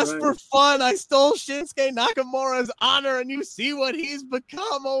 And just for fun, I stole Shinsuke Nakamura's honor, and you see what he's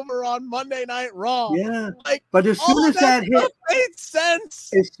become over on Monday Night Raw. Yeah, like, but as soon as that hit, made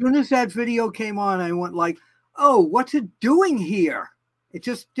sense. As soon as that video came on, I went like, "Oh, what's it doing here?" It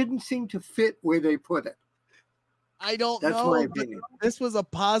just didn't seem to fit where they put it. I don't That's know. my opinion. This was a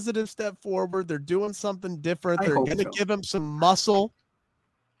positive step forward. They're doing something different. They're going to give him some muscle.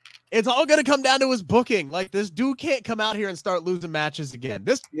 It's all going to come down to his booking. Like, this dude can't come out here and start losing matches again.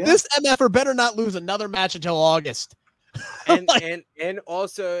 This MFer better not lose another match until August. And and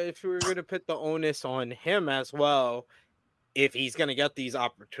also, if we were going to put the onus on him as well, if he's going to get these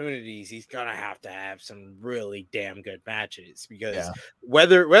opportunities, he's going to have some really damn good matches, because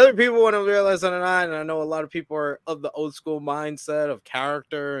whether people want to realize it or not, and I know a lot of people are of the old school mindset of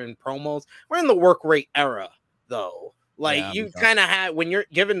character and promos, we're in the work rate era, though. Like, you kind of have, when you're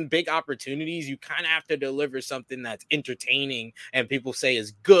given big opportunities, you kind of have to deliver something that's entertaining and people say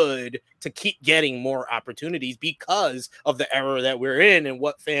is good to keep getting more opportunities because of the era that we're in and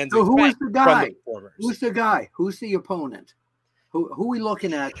what fans expect who is the guy? from the performers. Who's the guy? Who's the opponent? Who are we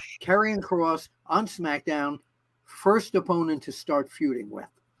looking at? Karrion Kross on SmackDown, first opponent to start feuding with.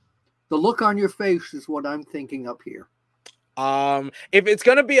 The look on your face is what I'm thinking up here. If it's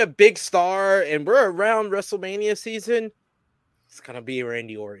gonna be a big star and we're around WrestleMania season, it's gonna be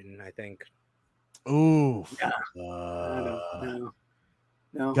Randy Orton, I think. Ooh, no.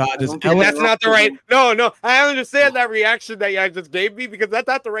 God, that's not the right. No, I understand that reaction that you guys just gave me, because that's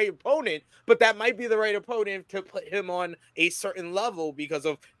not the right opponent, but that might be the right opponent to put him on a certain level, because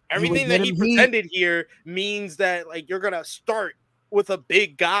of everything that he presented here means that, like, you're gonna start with a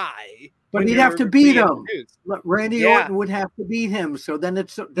big guy. But he'd have to beat him. Randy Orton would have to beat him. So then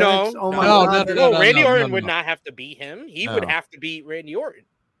it's no. Randy Orton would not have to beat him. He would have to beat Randy Orton.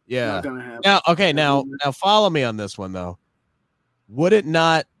 Yeah. Now follow me on this one though. Would it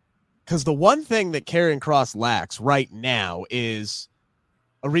not? Because the one thing that Karrion Kross lacks right now is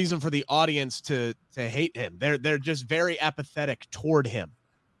a reason for the audience to hate him. They're just very apathetic toward him.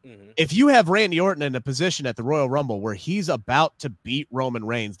 Mm-hmm. If you have Randy Orton in a position at the Royal Rumble where he's about to beat Roman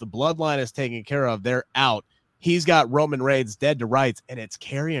Reigns, the bloodline is taken care of, they're out. He's got Roman Reigns dead to rights, and it's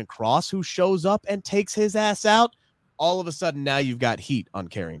Karrion Kross who shows up and takes his ass out. All of a sudden, now you've got heat on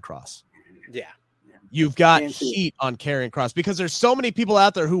Karrion Kross. Yeah. You've got heat on Karrion Kross, because there's so many people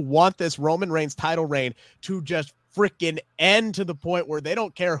out there who want this Roman Reigns title reign to just freaking end to the point where they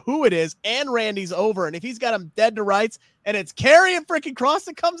don't care who it is, and Randy's over. And if he's got him dead to rights and it's Karrion freaking Kross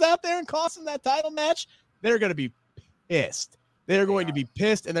that comes out there and costs him that title match, they're going to be pissed. They're going to be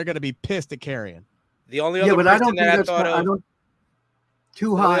pissed, and they're going to be pissed at Karrion. The only other person that I thought of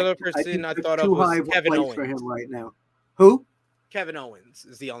too high. The other person I thought of was Kevin Owens for him right now. Who? Kevin Owens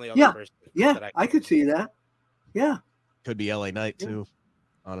is the only other person. Yeah, I could see that. Yeah. Could be LA Knight too.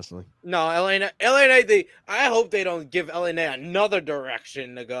 Honestly, no, LA Knight. I hope they don't give LA Knight another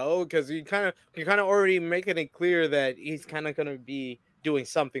direction to go, because you're kind of already making it clear that he's kind of going to be doing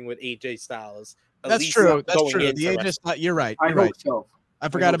something with AJ Styles. That's true. That's true. The AJ, you're right. I hope so. I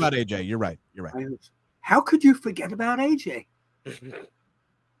forgot about AJ. You're right. How could you forget about AJ?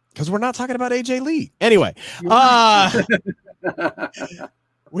 Because we're not talking about AJ Lee. Anyway,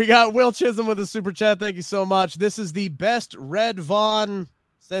 we got Will Chisholm with a super chat. Thank you so much. This is the best Red Vaughn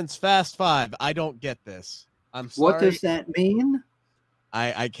since Fast Five. I don't get this. I'm sorry. What does that mean?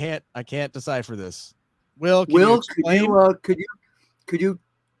 I can't decipher this. Will, could you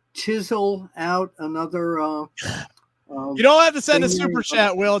chisel out another? You don't have to send a super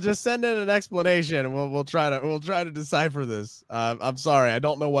chat, Will. Just send in an explanation, and we'll try to decipher this. I'm sorry, I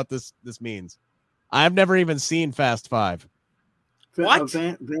don't know what this means. I've never even seen Fast Five. What?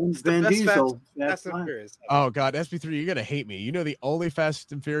 Van Diesel. Oh God, SP3, you're gonna hate me. You know the only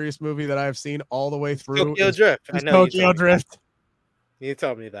Fast and Furious movie that I've seen all the way through Tokyo Drift. I know Tokyo Drift. You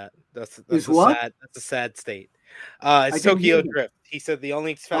told me that. That's what? That's a sad state. It's Tokyo Drift. He said the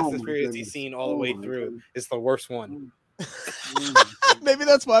only Fast and Furious he's seen all the way through is the worst one. Maybe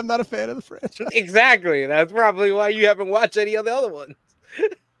that's why I'm not a fan of the franchise. Exactly. That's probably why you haven't watched any of the other ones.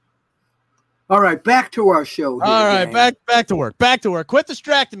 All right, back to our show here, all right, back to work. Back to work. Quit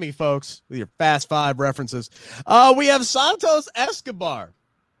distracting me, folks, with your Fast Five references. We have Santos Escobar,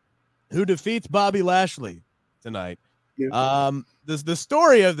 who defeats Bobby Lashley tonight. The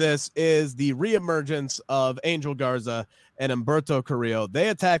story of this is the reemergence of Angel Garza and Humberto Carrillo. They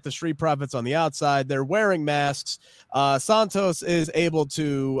attack the Street Profits on the outside. They're wearing masks. Santos is able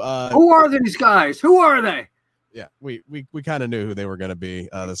to. Who are these guys? Who are they? Yeah, we kind of knew who they were going to be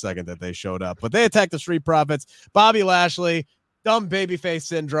the second that they showed up. But they attack the Street Profits. Bobby Lashley, dumb babyface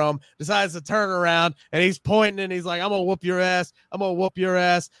syndrome, decides to turn around, and he's pointing, and he's like, I'm going to whoop your ass. I'm going to whoop your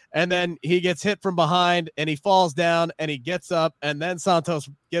ass. And then he gets hit from behind, and he falls down, and he gets up, and then Santos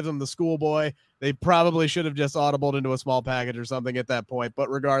gives him the schoolboy. They probably should have just audibled into a small package or something at that point. But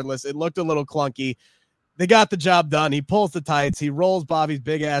regardless, it looked a little clunky. They got the job done. He pulls the tights. He rolls Bobby's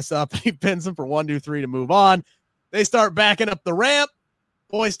big ass up. He pins him for 1, 2, 3 to move on. They start backing up the ramp.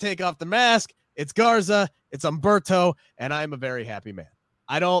 Boys take off the mask. It's Garza. It's Humberto. And I'm a very happy man.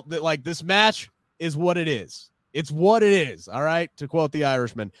 I don't like this match is what it is. It's what it is. All right. To quote the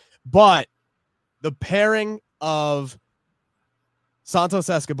Irishman. But the pairing of Santos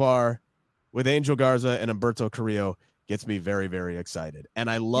Escobar with Angel Garza and Humberto Carrillo gets me very, very excited.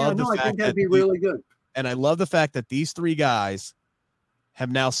 And I love the fact I think that'd be really good. And I love the fact that these three guys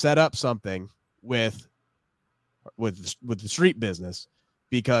have now set up something with the street business,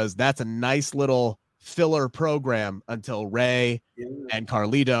 because that's a nice little filler program until Ray and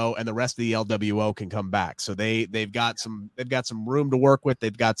Carlito and the rest of the LWO can come back. So they've got some room to work with.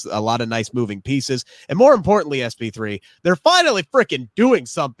 They've got a lot of nice moving pieces. And more importantly, SP3, they're finally freaking doing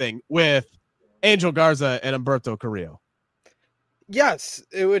something with Angel Garza and Humberto Carrillo. Yes,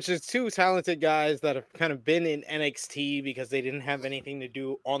 which is two talented guys that have kind of been in NXT because they didn't have anything to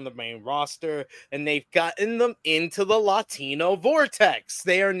do on the main roster, and they've gotten them into the Latino vortex.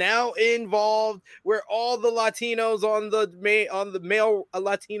 They are now involved where all the Latinos on the male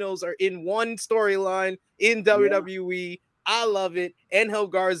Latinos are in one storyline in WWE. I love it. Angel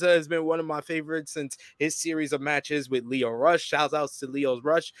Garza has been one of my favorites since his series of matches with Leo Rush. Shout outs to Leo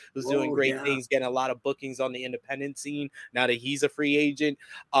Rush, who's doing great things, getting a lot of bookings on the independent scene now that he's a free agent.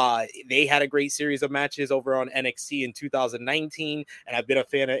 They had a great series of matches over on NXT in 2019, and I've been a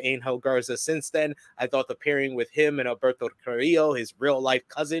fan of Angel Garza since then. I thought the pairing with him and Humberto Carrillo, his real-life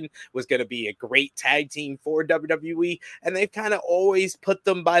cousin, was going to be a great tag team for WWE, and they've kind of always put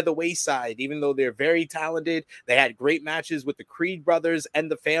them by the wayside, even though they're very talented. They had great matches with the Creed brothers and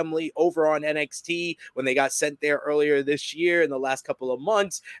the family over on NXT when they got sent there earlier this year in the last couple of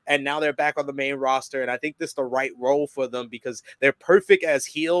months, and now they're back on the main roster, and I think this is the right role for them because they're perfect as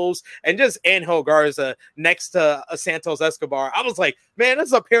heels. And just Angel Garza next to Santos Escobar, I was like, man,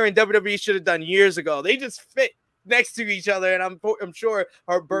 that's a pairing WWE should have done years ago. They just fit next to each other, and I'm sure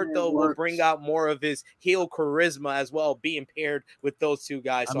Humberto will bring out more of his heel charisma as well, being paired with those two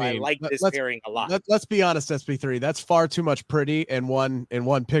guys. So I like this pairing a lot. Let's be honest, SP3, that's far too much pretty in one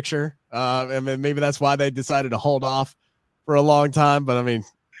picture. And maybe that's why they decided to hold off for a long time. But I mean,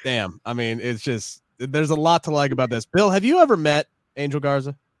 damn, it's just there's a lot to like about this. Bill, have you ever met Angel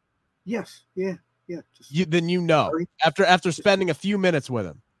Garza? Yes, yeah. After spending a few minutes with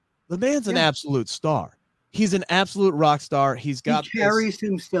him, the man's an absolute star. He's an absolute rock star. He carries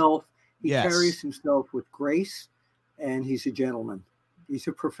himself. He carries himself with grace, and he's a gentleman. He's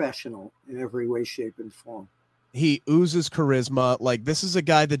a professional in every way, shape, and form. He oozes charisma. Like, this is a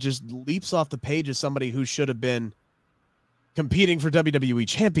guy that just leaps off the page as somebody who should have been competing for WWE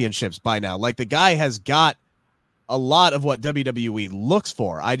championships by now. Like, the guy has got a lot of what WWE looks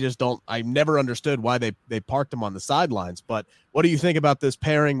for. I never understood why they parked him on the sidelines. But what do you think about this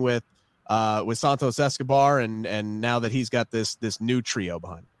pairing with Santos Escobar and now that he's got this new trio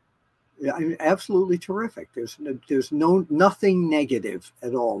behind him? Yeah, absolutely terrific. There's nothing negative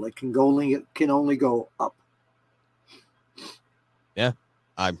at all. It can only go up. Yeah,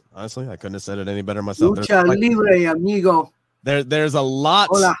 I couldn't have said it any better myself. Lucha libre, amigo. There's a lot.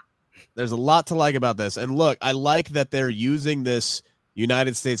 Hola. There's a lot to like about this. And look, I like that they're using this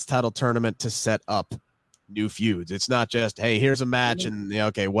United States title tournament to set up new feuds. It's not just, hey, here's a match and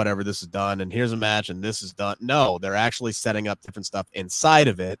okay, whatever, this is done, and here's a match and this is done. No, they're actually setting up different stuff inside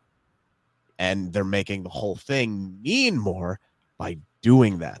of it, and they're making the whole thing mean more by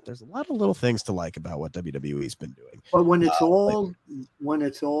doing that. There's a lot of little things to like about what WWE's been doing. But when it's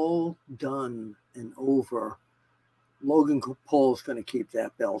all done and over, Logan Paul's going to keep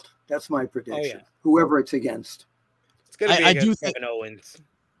that belt. That's my prediction. Oh, yeah. Whoever it's against. It's going to be against Kevin Owens.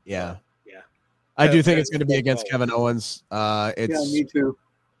 Yeah. I do think it's going to be against Kevin Owens. Me too.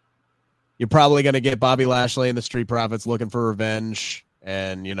 You're probably going to get Bobby Lashley and the Street Profits looking for revenge,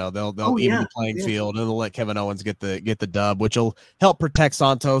 and they'll even the playing field, and they'll let Kevin Owens get the dub, which will help protect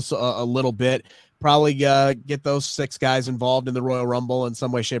Santos a little bit. Probably get those 6 guys involved in the Royal Rumble in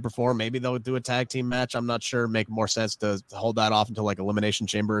some way, shape, or form. Maybe they'll do a tag team match. I'm not sure. Make more sense to hold that off until like Elimination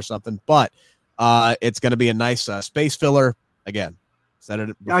Chamber or something. But it's going to be a nice space filler. Again, said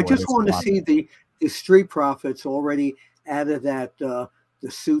it before. I just want to see the Street Profits already out of that the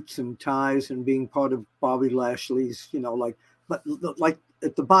suits and ties and being part of Bobby Lashley's, like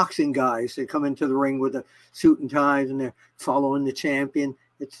at the boxing guys, they come into the ring with a suit and ties and they're following the champion.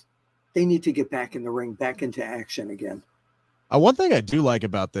 They need to get back in the ring, back into action again. One thing I do like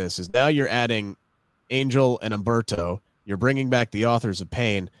about this is now you're adding Angel and Umberto. You're bringing back the Authors of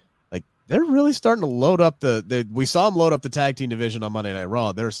Pain. Like, they're really starting to load up we saw them load up the tag team division on Monday Night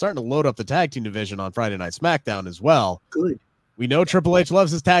Raw. They're starting to load up the tag team division on Friday Night SmackDown as well. Good. We know Triple H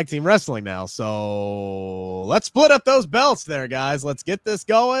loves his tag team wrestling now, so let's split up those belts there, guys. Let's get this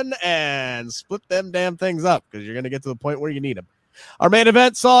going and split them damn things up because you're going to get to the point where you need them. Our main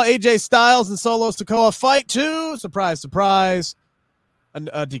event saw AJ Styles and Solo Sikoa fight to, surprise, surprise,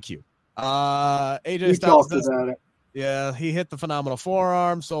 a DQ. AJ Styles does, about it. Yeah, he hit the phenomenal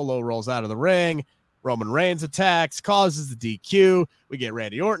forearm. Solo rolls out of the ring. Roman Reigns attacks, causes the DQ. We get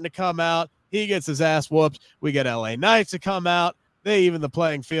Randy Orton to come out. He gets his ass whooped. We get LA Knight to come out. They even the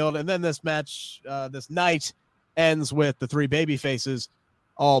playing field. And then this match, this night ends with the 3 baby faces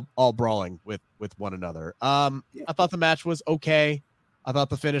all brawling with one another. I thought the match was okay. I thought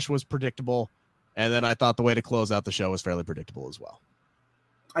the finish was predictable. And then I thought the way to close out the show was fairly predictable as well.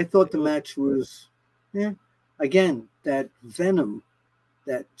 I thought the match was, again, that venom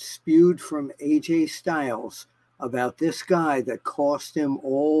that spewed from AJ Styles about this guy that cost him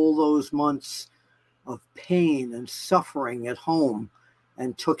all those months of pain and suffering at home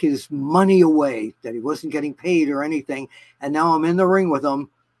and took his money away, that he wasn't getting paid or anything. And now I'm in the ring with him.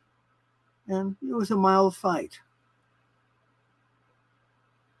 And it was a mild fight.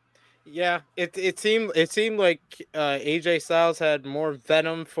 Yeah, it seemed like AJ Styles had more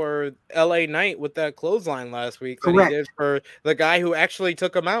venom for LA Knight with that clothesline last week than he did for the guy who actually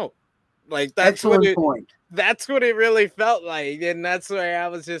took him out. Like that's what it really felt like, and that's where I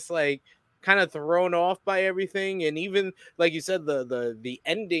was just like kind of thrown off by everything. And even like you said, the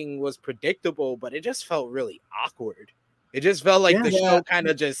ending was predictable, but it just felt really awkward. It just felt like the show kind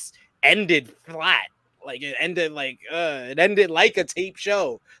of just ended flat. Like it ended like a tape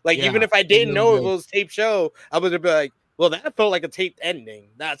show. Like even if I didn't know it was a tape show, I would be like, well, that felt like a taped ending.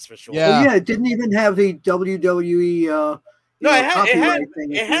 That's for sure. Yeah, it didn't even have the WWE.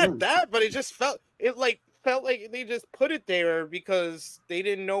 It had that, but it just felt like they just put it there because they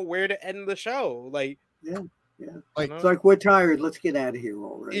didn't know where to end the show. Like like it's like we're tired. Let's get out of here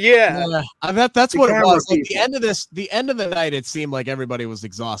already. Yeah. That's what it was. Like the end of the night, it seemed like everybody was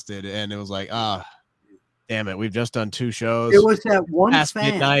exhausted, and it was like, damn it, we've just done 2 shows. It was that one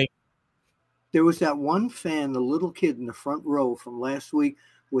fan. Midnight. There was that one fan, the little kid in the front row from last week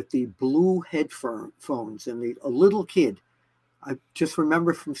with the blue headphones, and a little kid. I just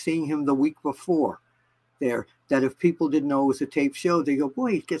remember from seeing him the week before there that if people didn't know it was a tape show, they go,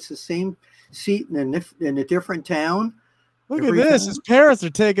 boy, he gets the same seat in a different town. Look at this. His parents are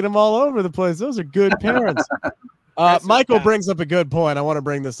taking him all over the place. Those are good parents. Michael brings up a good point. I want to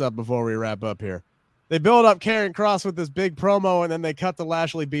bring this up before we wrap up here. They build up Karrion Kross with this big promo, and then they cut to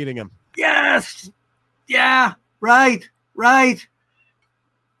Lashley beating him. Yes. Yeah. Right.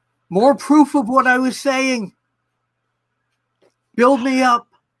 More proof of what I was saying. Build me up.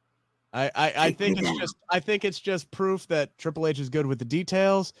 I think it's just proof that Triple H is good with the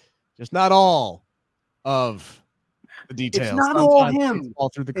details, just not all of the details. It's not all him. All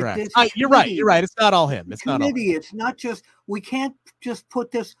through the cracks. You're right. It's not all him. It's not all him. It's not just. We can't just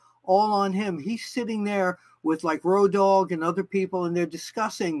put this all on him. He's sitting there with like Road Dogg and other people, and they're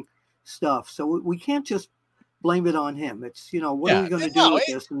discussing stuff. So we can't just blame it on him. It's what are we going to do with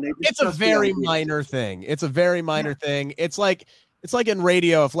this? And it's a very minor thing. It's a very minor thing. It's like in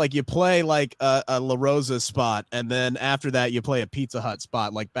radio, if like you play like a La Rosa spot, and then after that you play a Pizza Hut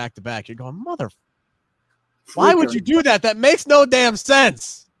spot like back to back, you're going, why would you do that? That makes no damn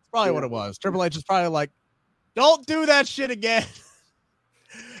sense. It's probably what it was. Triple H is probably like, don't do that shit again.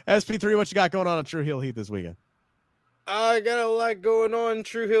 SP3, what you got going on True Heel Heat this weekend? I got a lot going on.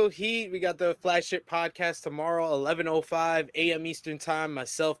 True Heel Heat. We got the flagship podcast tomorrow, 11:05 a.m. Eastern Time.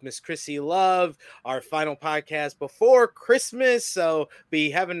 Myself, Miss Chrissy Love, our final podcast before Christmas. So be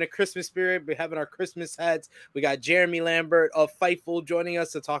having the Christmas spirit, be having our Christmas hats. We got Jeremy Lambert of Fightful joining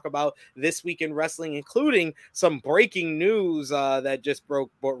us to talk about this week in wrestling, including some breaking news that just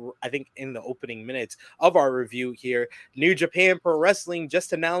broke, I think, in the opening minutes of our review here. New Japan Pro Wrestling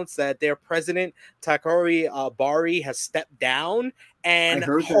just announced that their president, Takori Bari, has stepped down, and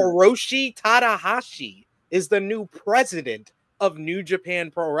heard that. Hiroshi Tanahashi is the new president of New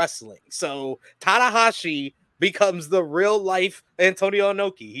Japan Pro Wrestling. So Tanahashi becomes the real life Antonio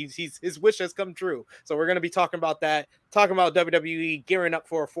Inoki. His wish has come true. So we're going to be talking about that, talking about WWE gearing up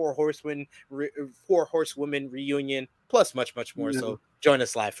for a four horsewomen reunion, plus much more. So join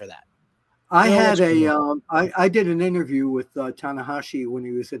us live for that. I had I did an interview with Tanahashi when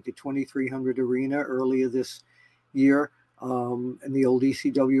he was at the 2300 Arena earlier this year in the old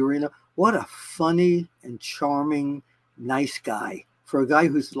ECW Arena. What a funny and charming, nice guy for a guy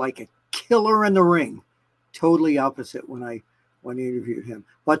who's like a killer in the ring. Totally opposite when I interviewed him.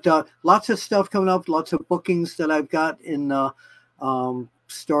 But lots of stuff coming up, lots of bookings that I've got in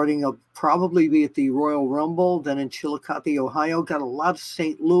starting up, probably be at the Royal Rumble, then in Chillicothe, Ohio. Got a lot of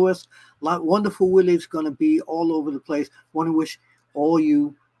St. Louis. Wonderful Willie's going to be all over the place. Want to wish all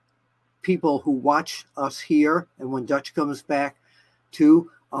you people who watch us here and when Dutch comes back to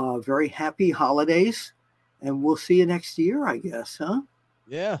very happy holidays. And we'll see you next year, I guess, huh?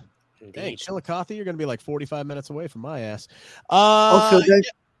 Yeah. Dang, Chillicothe, you're going to be like 45 minutes away from my ass. Well,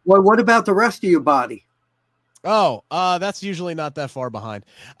 what about the rest of your body? That's usually not that far behind.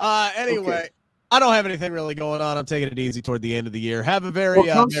 Anyway, okay. I don't have anything really going on. I'm taking it easy toward the end of the year. Have a very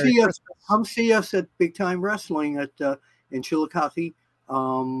come see us at Big Time Wrestling at in Chillicothe.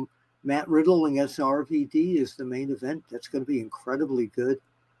 Matt Riddle against RVD is the main event. That's going to be incredibly good.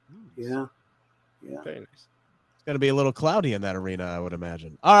 Yeah. Very nice. It's going to be a little cloudy in that arena, I would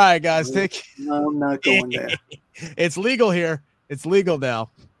imagine. All right, guys. No, I'm not going there. It's legal here. It's legal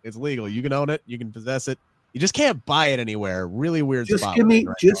now. It's legal. You can own it. You can possess it. You just can't buy it anywhere. Really weird spot. Give me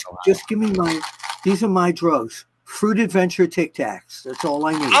these are my drugs. Fruit Adventure Tic Tacs. That's all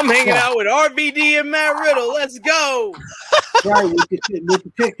I need. I'm hanging out with RVD and Matt Riddle. Let's go. Right, with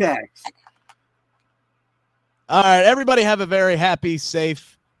the Tic Tacs. All right, everybody have a very happy,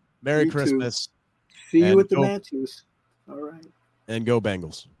 safe, Merry You Christmas. Too. See you at the Matthews. All right. And go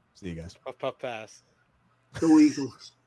Bengals. See you guys. Puff, puff, pass. Go Eagles.